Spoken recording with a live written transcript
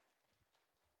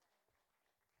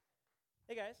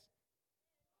Hey guys,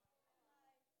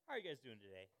 how are you guys doing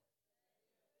today?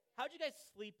 How'd you guys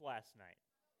sleep last night?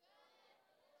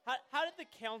 How did the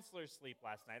counselors sleep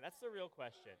last night? That's the real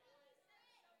question.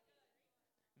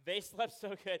 They slept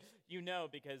so good, you know,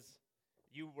 because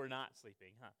you were not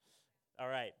sleeping, huh? All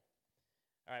right.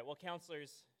 All right, well,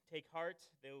 counselors, take heart.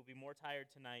 They will be more tired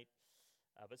tonight,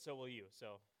 but so will you,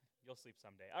 so you'll sleep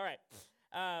someday. All right.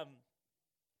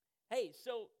 Hey,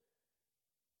 so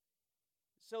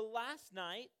last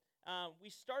night, we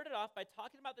started off by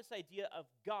talking about this idea of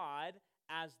God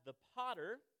as the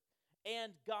potter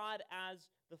and God as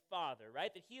the Father,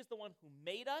 right? That He is the one who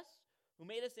made us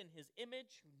in His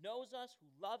image, who knows us, who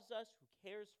loves us, who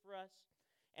cares for us.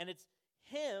 And it's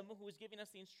Him who is giving us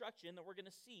the instruction that we're going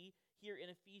to see here in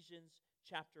Ephesians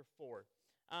chapter 4.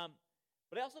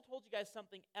 But I also told you guys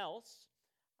something else.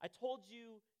 I told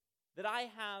you that I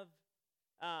have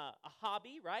a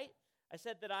hobby, right? I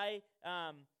said that I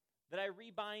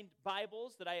rebind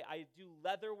Bibles, that I do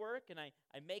leather work, and I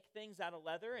make things out of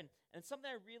leather, and it's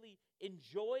something I really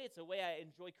enjoy. It's a way I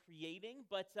enjoy creating,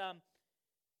 but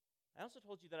I also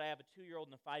told you that I have a 2-year-old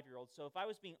and a 5-year-old, so if I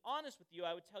was being honest with you,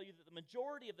 I would tell you that the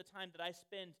majority of the time that I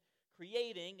spend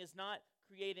creating is not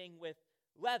creating with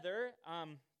leather.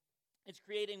 It's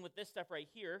creating with this stuff right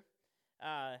here.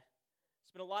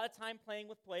 Spent a lot of time playing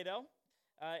with Play-Doh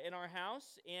in our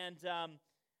house, and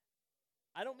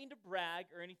I don't mean to brag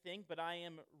or anything, but I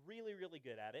am really, really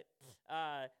good at it.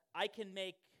 I can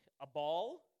make a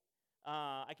ball.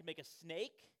 I can make a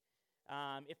snake.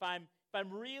 If I'm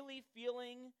really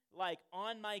feeling like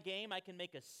on my game, I can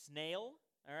make a snail.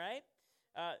 All right.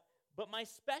 But my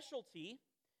specialty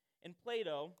in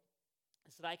Play-Doh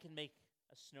is that I can make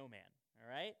a snowman. All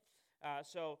right.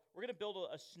 So we're gonna build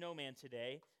a snowman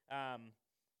today.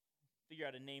 Figure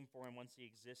out a name for him once he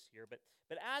exists here. But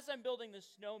as I'm building this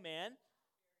snowman.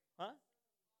 Huh?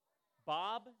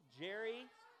 Bob, Jerry,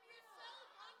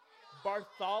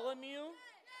 Bartholomew.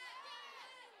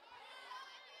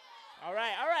 All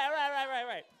right.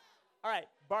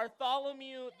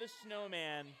 Bartholomew the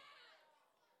snowman.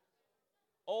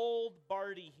 Old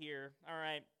Barty here. All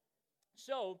right.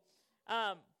 So,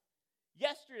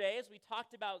 yesterday, as we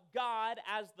talked about God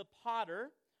as the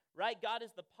potter, right? God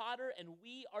is the potter and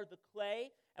we are the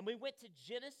clay. And we went to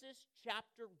Genesis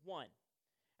chapter 1.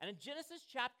 And in Genesis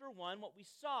chapter 1, what we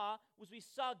saw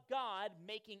God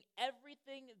making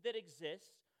everything that exists,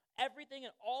 everything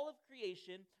in all of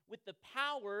creation, with the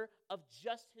power of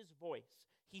just His voice.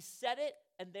 He said it,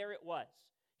 and there it was.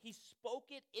 He spoke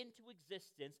it into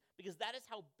existence because that is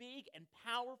how big and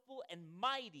powerful and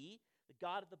mighty the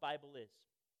God of the Bible is.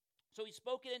 So He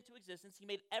spoke it into existence. He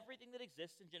made everything that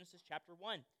exists in Genesis chapter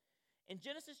 1. In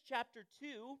Genesis chapter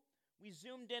 2, we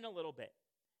zoomed in a little bit.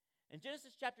 In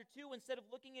Genesis chapter 2, instead of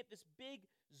looking at this big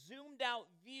zoomed out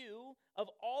view of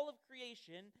all of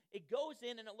creation, it goes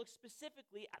in and it looks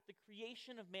specifically at the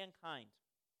creation of mankind,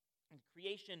 and the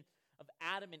creation of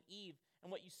Adam and Eve.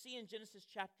 And what you see in Genesis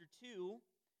chapter 2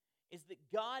 is that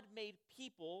God made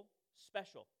people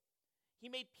special. He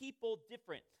made people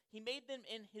different. He made them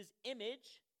in His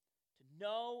image to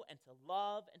know and to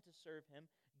love and to serve Him.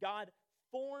 God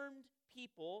formed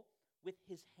people with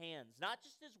His hands. Not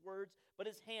just His words, but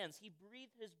His hands. He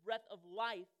breathed His breath of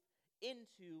life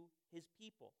into His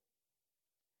people.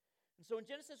 And so in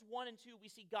Genesis 1 and 2, we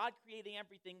see God creating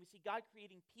everything. We see God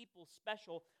creating people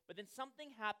special. But then something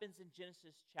happens in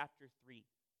Genesis chapter 3.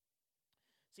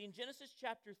 See, in Genesis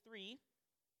chapter 3,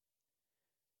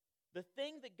 the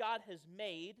thing that God has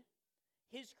made,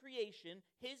 His creation,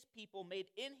 His people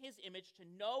made in His image to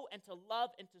know and to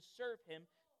love and to serve Him.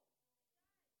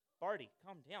 Barty,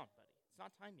 calm down, buddy. It's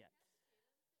not time yet.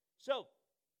 So,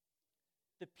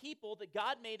 the people that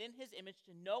God made in His image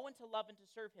to know and to love and to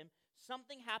serve Him,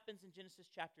 something happens in Genesis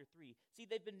chapter 3. See,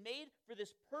 they've been made for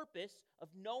this purpose of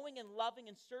knowing and loving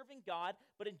and serving God,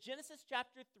 but in Genesis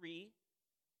chapter 3,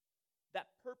 that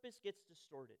purpose gets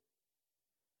distorted.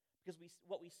 Because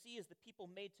what we see is the people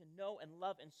made to know and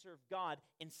love and serve God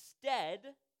instead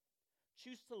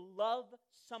choose to love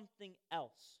something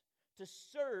else, to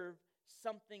serve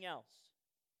something else.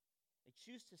 They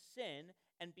choose to sin,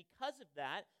 and because of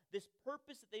that, this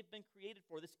purpose that they've been created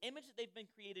for, this image that they've been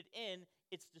created in,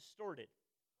 it's distorted.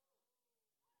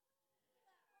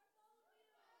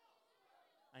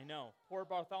 I know, poor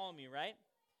Bartholomew, right?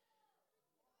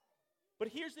 But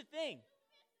here's the thing.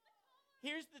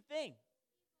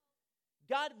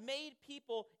 God made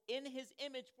people in His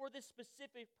image for this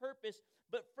specific purpose,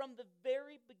 but from the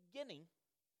very beginning,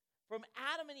 from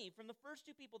Adam and Eve, from the first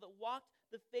two people that walked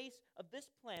the face of this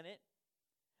planet,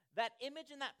 that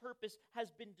image and that purpose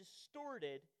has been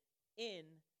distorted in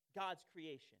God's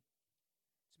creation.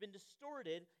 It's been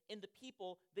distorted in the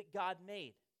people that God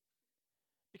made.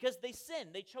 Because they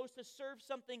sinned. They chose to serve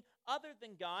something other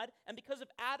than God. And because of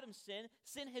Adam's sin,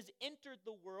 sin has entered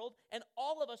the world. And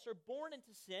all of us are born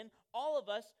into sin. All of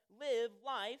us live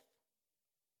life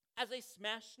as a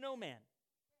smashed snowman.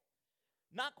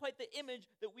 Not quite the image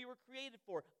that we were created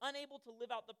for. Unable to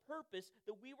live out the purpose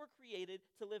that we were created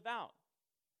to live out.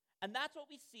 And that's what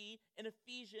we see in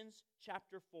Ephesians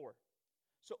chapter 4.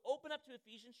 So open up to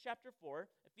Ephesians chapter 4.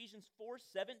 Ephesians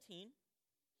 4:17.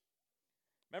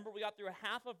 Remember, we got through a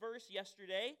half a verse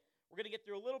yesterday. We're going to get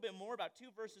through a little bit more, about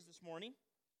 2 verses this morning.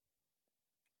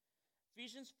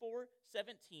 Ephesians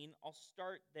 4:17, I'll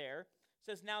start there. It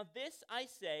says, "Now this I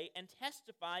say and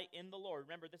testify in the Lord."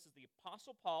 Remember, this is the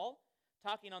Apostle Paul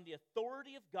talking on the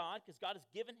authority of God, because God has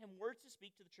given him words to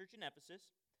speak to the church in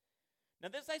Ephesus. "Now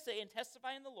this I say and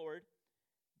testify in the Lord,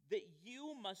 that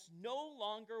you must no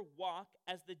longer walk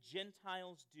as the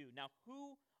Gentiles do." Now,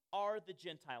 who are the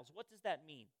Gentiles? What does that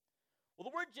mean? Well,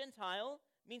 the word Gentile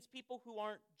means people who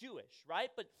aren't Jewish,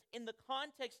 right? But in the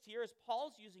context here, as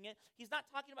Paul's using it, he's not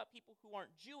talking about people who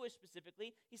aren't Jewish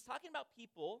specifically. He's talking about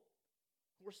people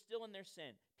who are still in their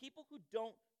sin. People who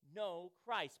don't know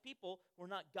Christ. People who are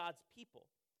not God's people.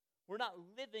 Who are not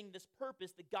living this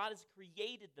purpose that God has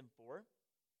created them for.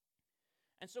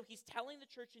 And so he's telling the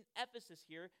church in Ephesus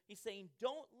here, he's saying,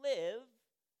 don't live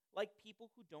like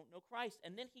people who don't know Christ.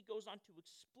 And then he goes on to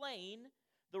explain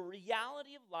the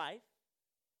reality of life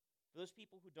for those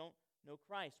people who don't know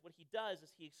Christ. What he does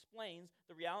is he explains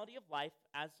the reality of life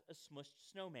as a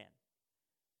smushed snowman.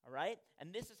 All right?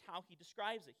 And this is how he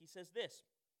describes it. He says this: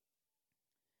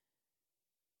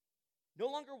 "No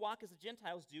longer walk as the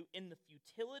Gentiles do in the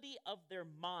futility of their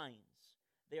minds.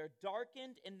 They are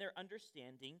darkened in their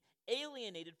understanding,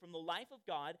 alienated from the life of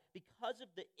God because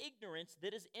of the ignorance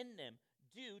that is in them,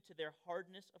 due to their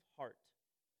hardness of heart.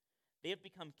 They have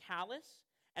become callous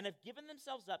and have given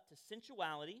themselves up to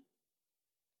sensuality,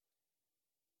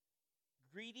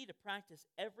 greedy to practice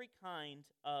every kind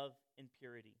of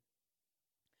impurity."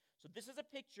 So this is a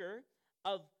picture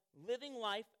of living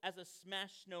life as a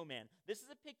smashed snowman. This is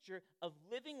a picture of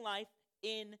living life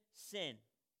in sin.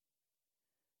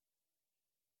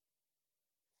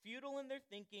 Futile in their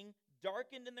thinking,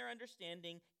 darkened in their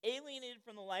understanding, alienated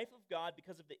from the life of God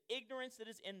because of the ignorance that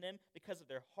is in them, because of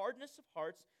their hardness of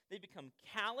hearts. They become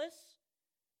callous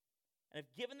and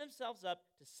have given themselves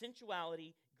up to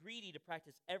sensuality, greedy to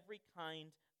practice every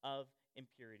kind of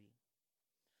impurity.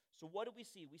 So what do we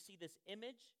see? We see this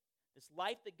image, this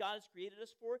life that God has created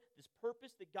us for, this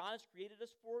purpose that God has created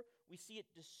us for. We see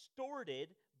it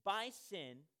distorted by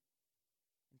sin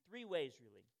in 3 ways,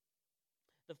 really.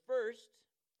 The first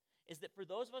is that for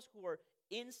those of us who are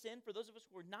in sin, for those of us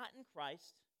who are not in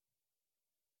Christ,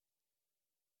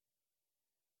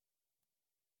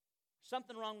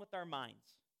 something wrong with our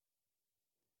minds.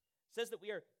 It says that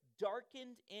we are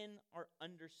darkened in our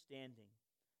understanding.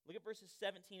 Look at verses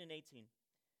 17 and 18.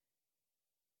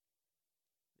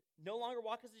 "No longer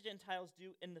walk as the Gentiles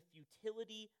do in the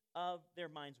futility of their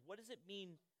minds." What does it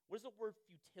mean? What does the word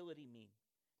futility mean?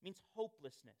 It means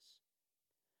hopelessness.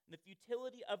 In the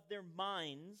futility of their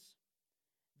minds,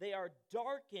 they are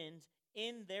darkened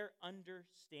in their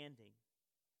understanding.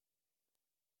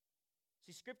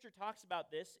 See, Scripture talks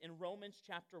about this in Romans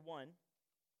chapter 1.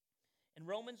 In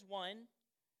Romans 1,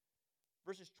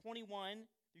 verses 21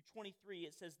 through 23,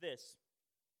 it says this: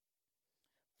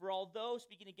 "For although,"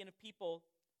 speaking again of people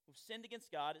who've sinned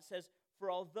against God, it says, "For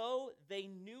although they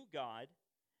knew God,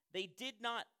 they did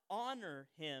not honor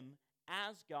him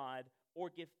as God or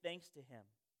give thanks to him.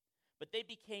 But they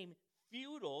became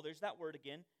futile," there's that word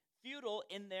again, "futile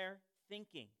in their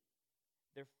thinking.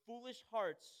 Their foolish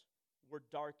hearts were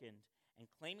darkened, and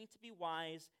claiming to be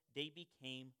wise, they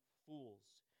became fools.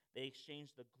 They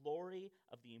exchanged the glory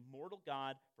of the immortal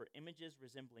God for images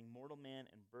resembling mortal man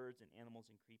and birds and animals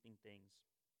and creeping things."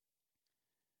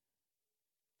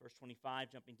 Verse 25,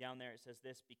 jumping down there, it says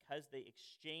this: "Because they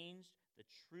exchanged the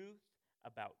truth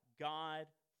about God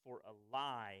for a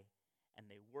lie, and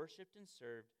they worshipped and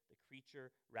served the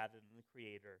creature rather than the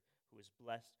Creator, who is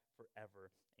blessed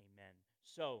forever. Amen."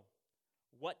 So,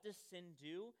 what does sin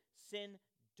do? Sin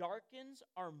darkens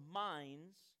our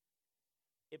minds.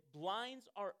 It blinds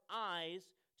our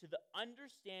eyes to the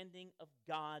understanding of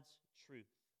God's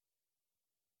truth.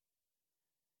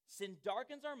 Sin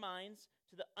darkens our minds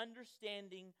to the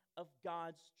understanding of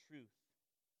God's truth.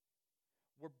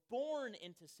 We're born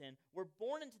into sin. We're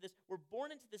born into this. We're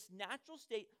born into this natural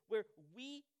state where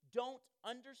we don't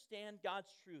understand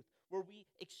God's truth, where we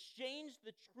exchange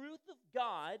the truth of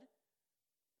God,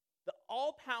 the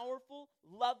all-powerful,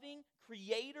 loving,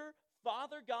 creator,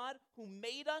 Father God who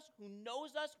made us, who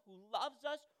knows us, who loves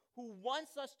us, who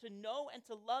wants us to know and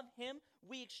to love him,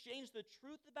 we exchange the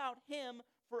truth about him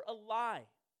for a lie.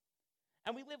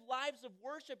 And we live lives of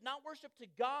worship, not worship to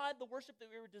God, the worship that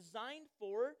we were designed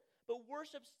for, but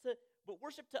worship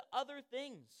to other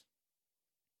things.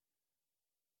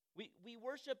 We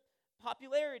worship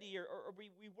popularity, or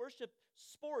we worship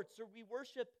sports, or we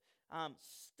worship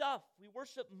stuff. We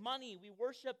worship money. We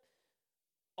worship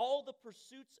all the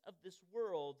pursuits of this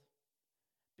world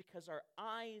because our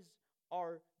eyes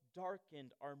are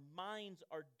darkened, our minds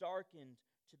are darkened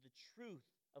to the truth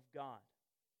of God.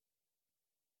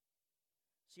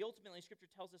 See, ultimately, Scripture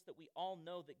tells us that we all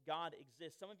know that God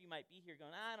exists. Some of you might be here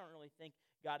going, I don't really think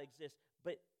God exists.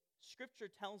 But Scripture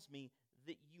tells me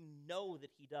that you know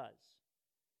that he does.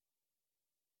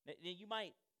 Now, you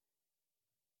might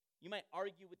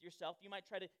argue with yourself. You might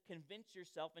try to convince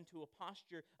yourself into a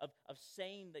posture of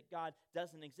saying that God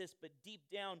doesn't exist. But deep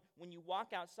down, when you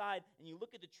walk outside and you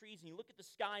look at the trees and you look at the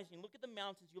skies and you look at the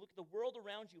mountains, you look at the world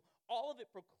around you, all of it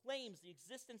proclaims the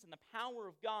existence and the power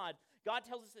of God. God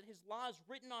tells us that his law is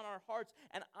written on our hearts.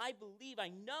 And I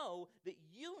know that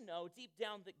you know deep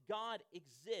down that God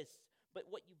exists. But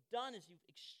what you've done is you've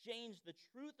exchanged the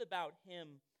truth about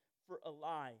him for a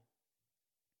lie.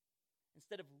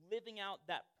 Instead of living out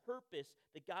that purpose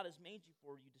that God has made you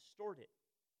for, you distort it.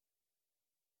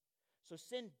 So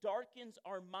sin darkens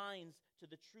our minds to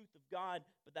the truth of God,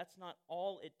 but that's not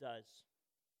all it does.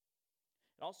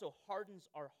 It also hardens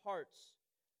our hearts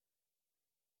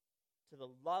to the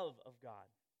love of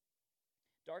God.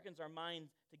 It darkens our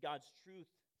minds to God's truth,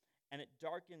 and it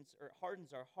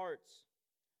hardens our hearts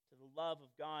to the love of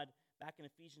God. Back in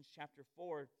Ephesians chapter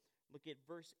 4, look at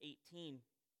verse 18.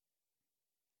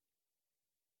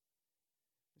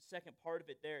 Second part of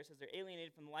it there, it says they're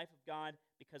alienated from the life of God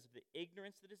because of the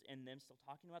ignorance that is in them, still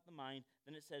talking about the mind.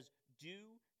 Then it says,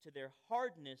 due to their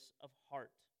hardness of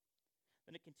heart.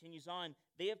 Then it continues on,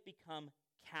 they have become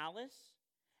callous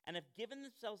and have given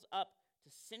themselves up to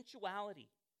sensuality,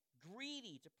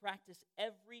 greedy to practice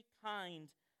every kind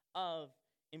of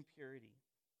impurity.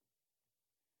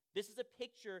 This is a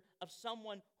picture of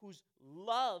someone whose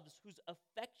loves, whose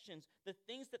affections, the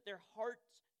things that their hearts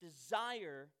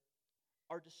desire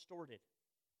are distorted.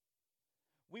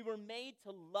 We were made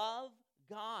to love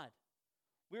God.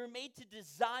 We were made to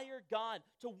desire God,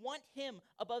 to want him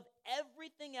above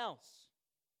everything else.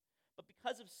 But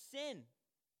because of sin,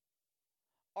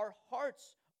 our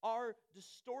hearts are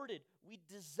distorted. We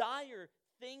desire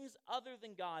things other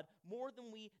than God more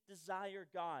than we desire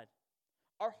God.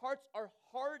 Our hearts are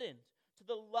hardened to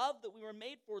the love that we were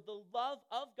made for, the love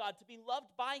of God, to be loved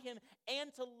by him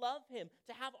and to love him,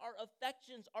 to have our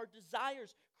affections, our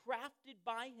desires crafted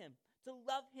by him, to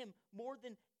love him more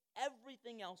than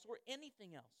everything else or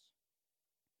anything else.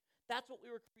 That's what we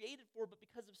were created for, but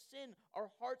because of sin, our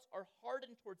hearts are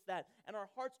hardened towards that, and our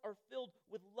hearts are filled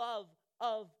with love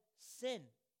of sin.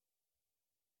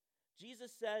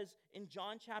 Jesus says in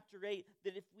John chapter 8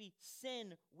 that if we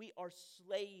sin, we are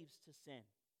slaves to sin.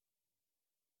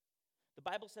 The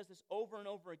Bible says this over and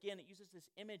over again. It uses this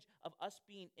image of us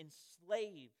being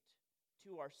enslaved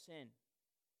to our sin.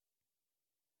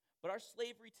 But our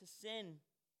slavery to sin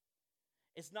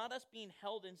is not us being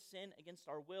held in sin against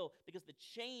our will, because the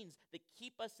chains that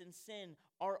keep us in sin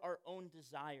are our own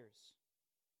desires.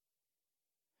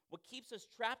 What keeps us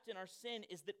trapped in our sin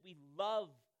is that we love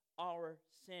our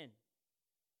sin,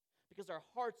 because our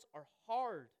hearts are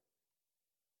hard.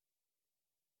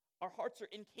 Our hearts are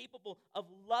incapable of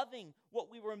loving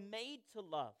what we were made to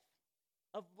love,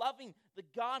 of loving the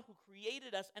God who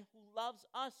created us and who loves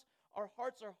us. Our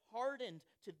hearts are hardened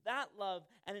to that love,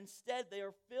 and instead they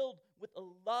are filled with a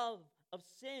love of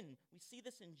sin. We see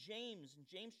this in James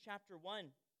chapter 1.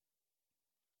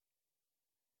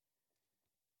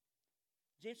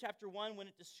 James chapter 1, when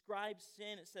it describes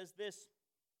sin, it says this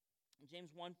in James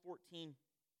 1:14.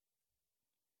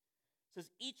 It says,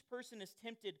 each person is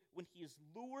tempted when he is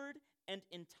lured and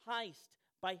enticed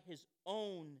by his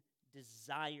own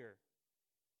desire.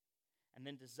 And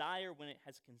then desire, when it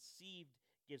has conceived,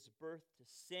 gives birth to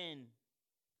sin.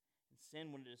 And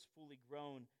sin, when it is fully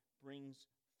grown, brings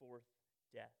forth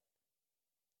death.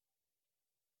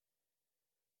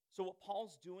 So what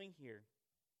Paul's doing here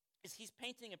is he's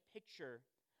painting a picture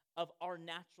of our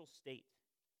natural state.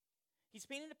 He's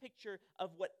painting a picture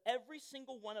of what every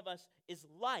single one of us is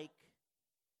like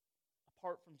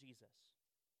apart from Jesus.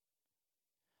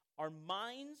 Our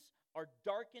minds are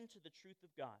darkened to the truth of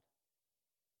God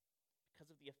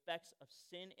because of the effects of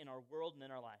sin in our world and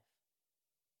in our life.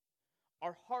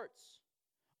 Our hearts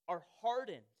are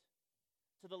hardened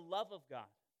to the love of God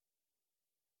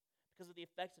because of the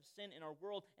effects of sin in our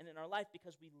world and in our life,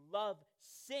 because we love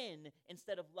sin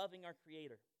instead of loving our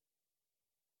Creator.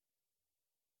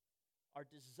 Our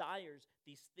desires,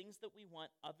 these things that we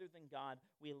want other than God,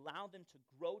 we allow them to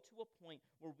grow to a point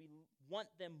where we want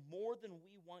them more than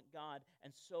we want God,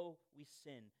 and so we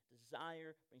sin.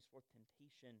 Desire brings forth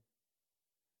temptation.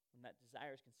 When that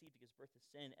desire is conceived, it gives birth to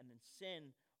sin, and then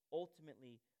sin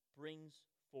ultimately brings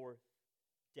forth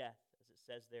death, as it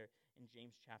says there in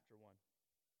James chapter 1.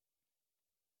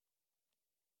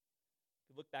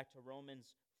 If we look back to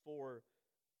Ephesians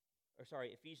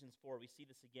 4, we see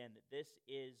this again, that this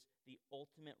is the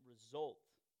ultimate result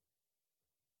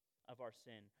of our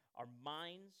sin. Our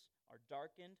minds are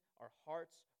darkened, our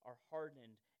hearts are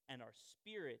hardened, and our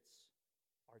spirits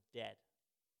are dead.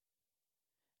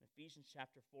 In Ephesians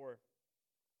chapter 4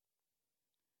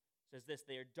 says this,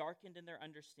 they are darkened in their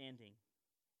understanding,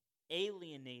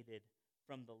 alienated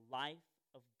from the life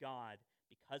of God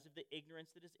because of the ignorance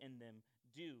that is in them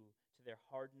due to their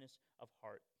hardness of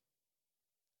heart.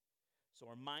 So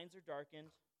our minds are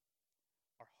darkened,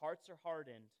 our hearts are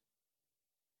hardened.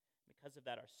 Because of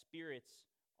that, our spirits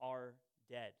are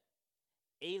dead,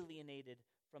 alienated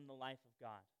from the life of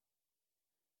God.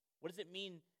 What does it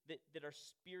mean that our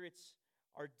spirits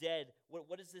are dead?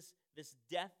 What is this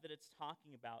death that it's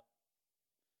talking about?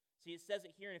 See, it says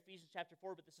it here in Ephesians chapter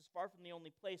 4, but this is far from the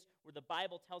only place where the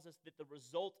Bible tells us that the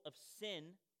result of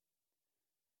sin,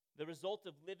 the result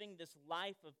of living this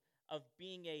life of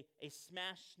being a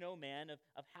smashed snowman,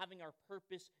 of having our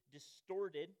purpose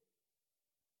distorted,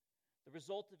 the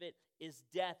result of it is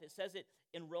death. It says it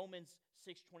in Romans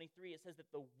 6:23. It says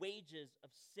that the wages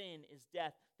of sin is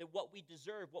death, that what we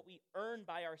deserve, what we earn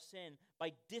by our sin,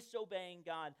 by disobeying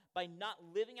God, by not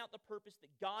living out the purpose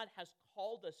that God has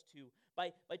called us to,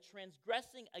 by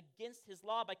transgressing against his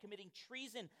law, by committing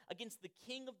treason against the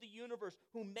King of the universe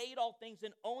who made all things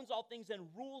and owns all things and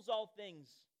rules all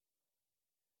things.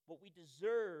 What we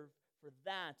deserve for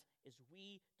that is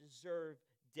we deserve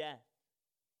death.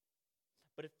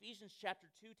 But Ephesians chapter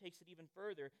 2 takes it even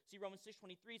further. See, Romans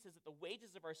 6:23 says that the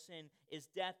wages of our sin is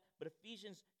death, but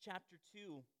Ephesians chapter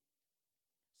 2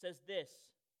 says this.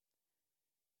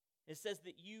 It says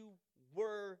that you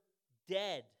were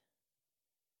dead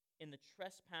in the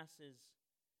trespasses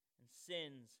and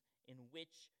sins in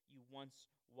which you once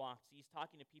walked. See, he's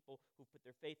talking to people who put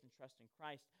their faith and trust in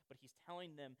Christ, but he's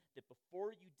telling them that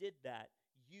before you did that,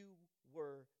 you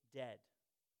were dead.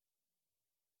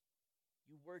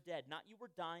 You were dead. Not you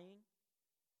were dying,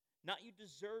 not you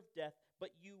deserved death, but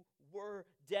you were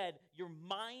dead. Your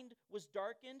mind was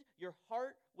darkened, your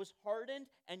heart was hardened,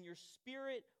 and your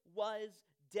spirit was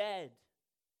dead.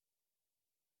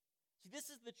 See, this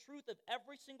is the truth of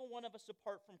every single one of us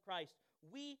apart from Christ.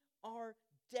 We are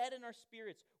dead in our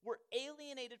spirits. We're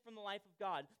alienated from the life of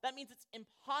God. That means it's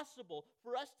impossible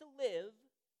for us to live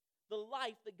the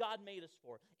life that God made us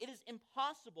for. It is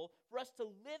impossible for us to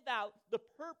live out the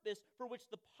purpose for which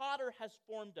the potter has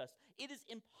formed us. It is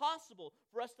impossible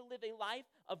for us to live a life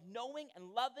of knowing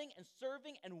and loving and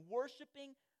serving and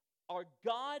worshiping our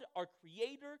God, our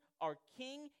Creator, our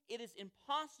King. It is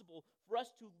impossible for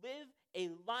us to live a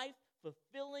life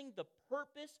fulfilling the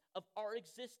purpose of our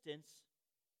existence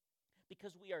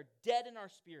because we are dead in our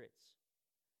spirits,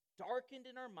 darkened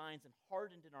in our minds, and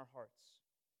hardened in our hearts.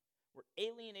 We're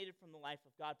alienated from the life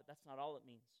of God, but that's not all it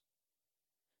means.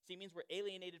 See, it means we're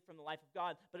alienated from the life of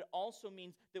God, but it also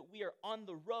means that we are on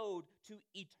the road to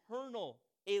eternal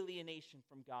alienation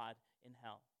from God in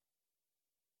hell.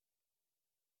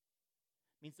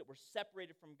 It means that we're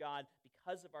separated from God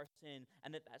because of our sin,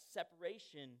 and that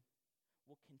separation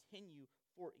will continue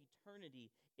for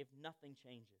eternity if nothing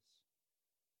changes.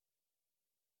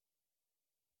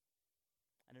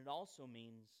 And it also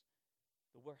means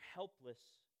that we're helpless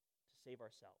to save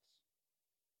ourselves.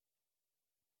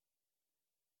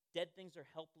 Dead things are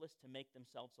helpless to make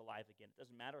themselves alive again. It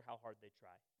doesn't matter how hard they try.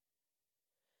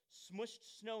 Smushed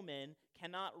snowmen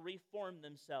cannot reform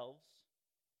themselves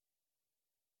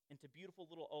into beautiful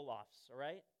little Olafs, all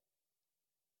right?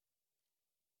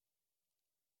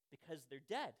 Because they're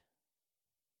dead.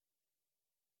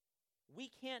 We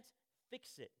can't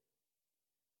fix it.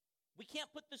 We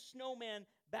can't put the snowman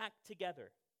back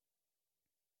together.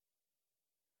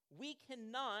 We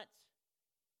cannot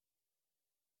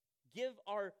give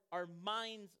our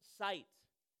minds sight.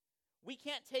 We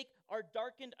can't take our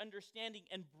darkened understanding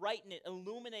and brighten it,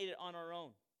 illuminate it on our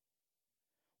own.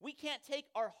 We can't take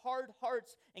our hard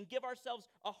hearts and give ourselves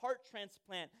a heart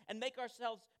transplant and make our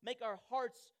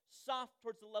hearts soft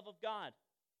towards the love of God.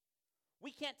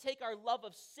 We can't take our love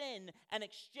of sin and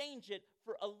exchange it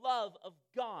for a love of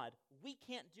God. We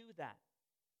can't do that.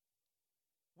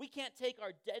 We can't take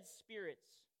our dead spirits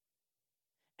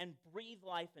and breathe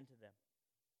life into them.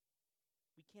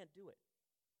 We can't do it.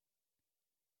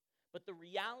 But the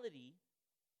reality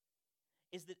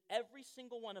is that every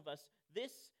single one of us,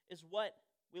 this is what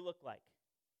we look like.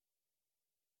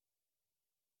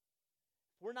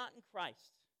 If we're not in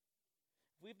Christ,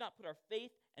 if we've not put our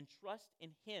faith and trust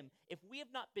in Him, if we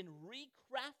have not been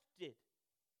recrafted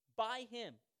by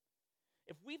Him,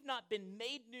 if we've not been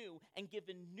made new and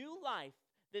given new life,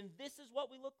 then this is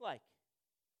what we look like.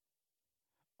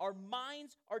 Our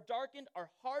minds are darkened, our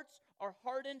hearts are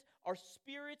hardened, our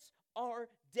spirits are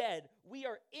dead. We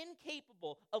are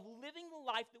incapable of living the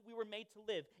life that we were made to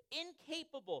live,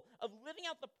 incapable of living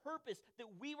out the purpose that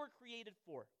we were created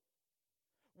for.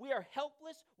 We are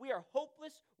helpless, we are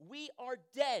hopeless, we are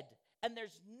dead, and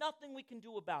there's nothing we can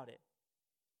do about it.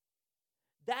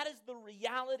 That is the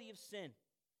reality of sin.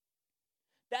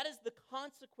 That is the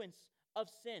consequence of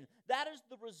sin. That is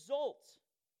the result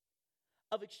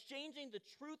of exchanging the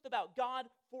truth about God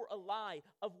for a lie,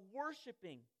 of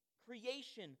worshiping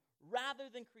creation rather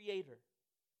than Creator,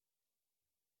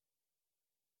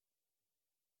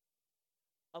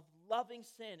 of loving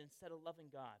sin instead of loving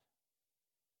God.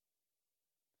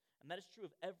 And that is true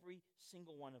of every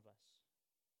single one of us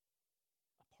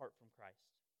apart from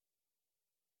Christ.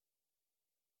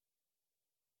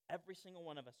 Every single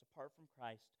one of us apart from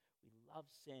Christ, we love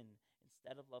sin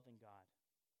instead of loving God.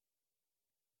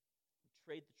 We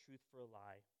trade the truth for a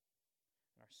lie,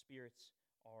 and our spirits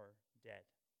are dead.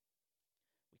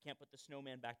 We can't put the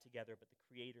snowman back together, but the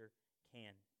Creator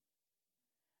can.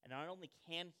 And not only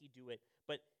can He do it,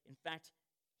 but in fact,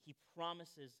 He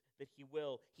promises that He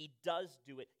will. He does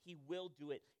do it. He will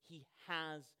do it. He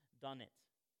has done it.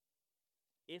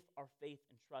 If our faith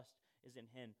and trust is in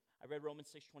Him. I read Romans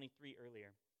 6:23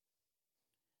 earlier.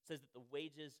 It says that the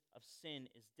wages of sin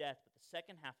is death, but the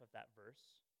second half of that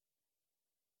verse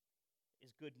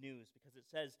is good news because it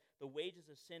says the wages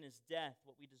of sin is death,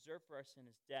 what we deserve for our sin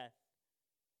is death,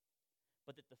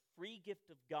 but that the free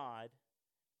gift of God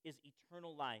is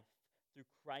eternal life through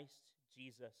Christ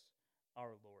Jesus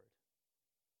our Lord.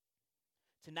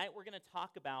 Tonight we're going to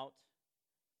talk about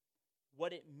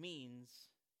what it means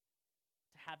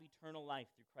to have eternal life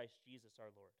through Christ Jesus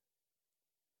our Lord.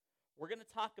 We're going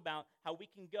to talk about how we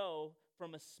can go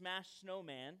from a smashed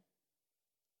snowman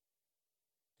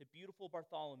to beautiful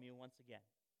Bartholomew once again.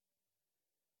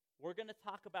 We're going to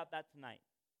talk about that tonight.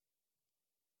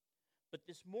 But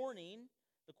this morning,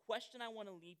 the question I want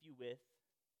to leave you with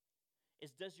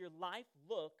is, does your life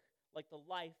look like the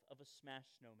life of a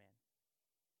smashed snowman?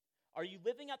 Are you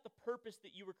living out the purpose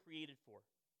that you were created for?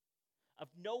 Of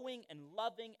knowing and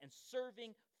loving and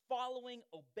serving, following,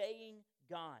 obeying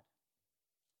God?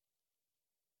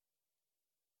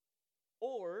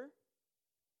 Or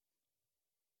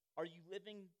are you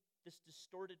living this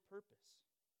distorted purpose?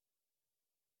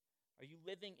 Are you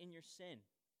living in your sin?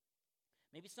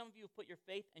 Maybe some of you have put your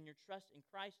faith and your trust in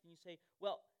Christ and you say,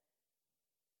 well,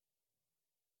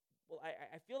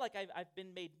 I feel like I've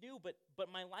been made new,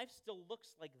 but my life still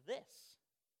looks like this.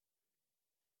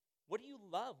 What do you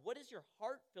love? What is your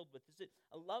heart filled with? Is it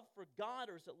a love for God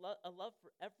or is it a love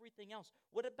for everything else?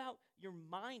 What about your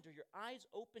mind? Are your eyes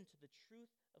open to the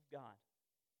truth of God?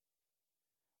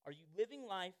 Are you living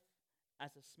life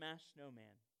as a smashed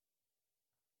snowman?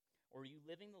 Or are you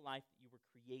living the life that you were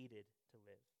created to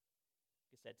live?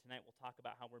 Like I said, tonight we'll talk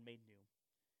about how we're made new.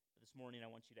 But this morning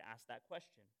I want you to ask that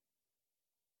question.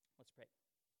 Let's pray.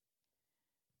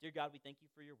 Dear God, we thank you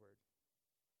for your word.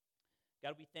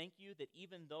 God, we thank you that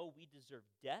even though we deserve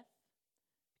death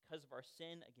because of our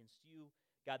sin against you,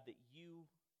 God, that you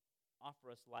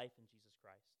offer us life in Jesus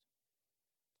Christ.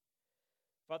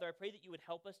 Father, I pray that you would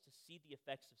help us to see the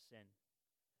effects of sin.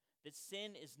 That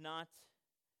sin is not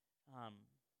a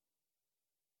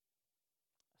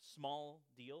small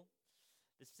deal.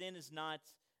 That sin is not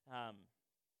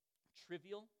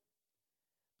trivial.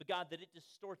 But God, that it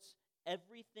distorts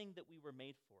everything that we were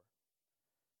made for.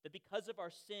 That because of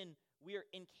our sin, we are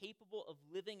incapable of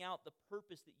living out the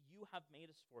purpose that you have made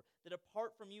us for. That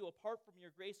apart from you, apart from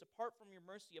your grace, apart from your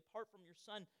mercy, apart from your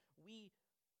Son, we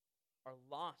are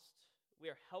lost. We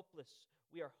are helpless.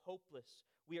 We are hopeless.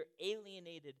 We are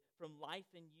alienated from life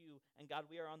in you. And God,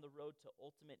 we are on the road to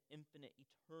ultimate, infinite,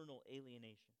 eternal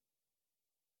alienation.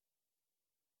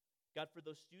 God, for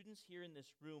those students here in this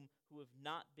room who have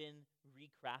not been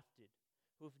recrafted,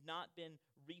 who have not been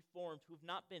reformed, who have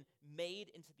not been made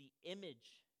into the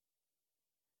image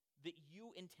that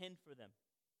you intend for them,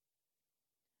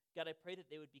 God, I pray that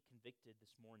they would be convicted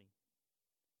this morning,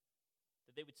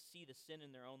 that they would see the sin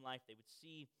in their own life, they would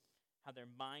see how their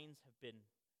minds have been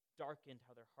darkened,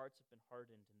 how their hearts have been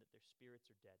hardened, and that their spirits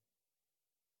are dead.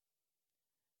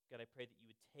 God, I pray that you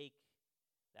would take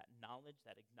that knowledge,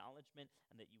 that acknowledgement,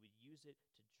 and that you would use it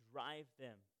to drive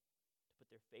them to put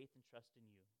their faith and trust in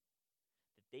you,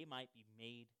 that they might be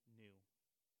made new.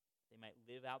 They might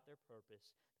live out their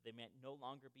purpose, that they might no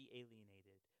longer be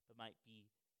alienated, but might be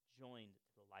joined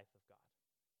to the life of God.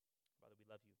 Father, we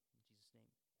love you. In Jesus'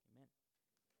 name, amen.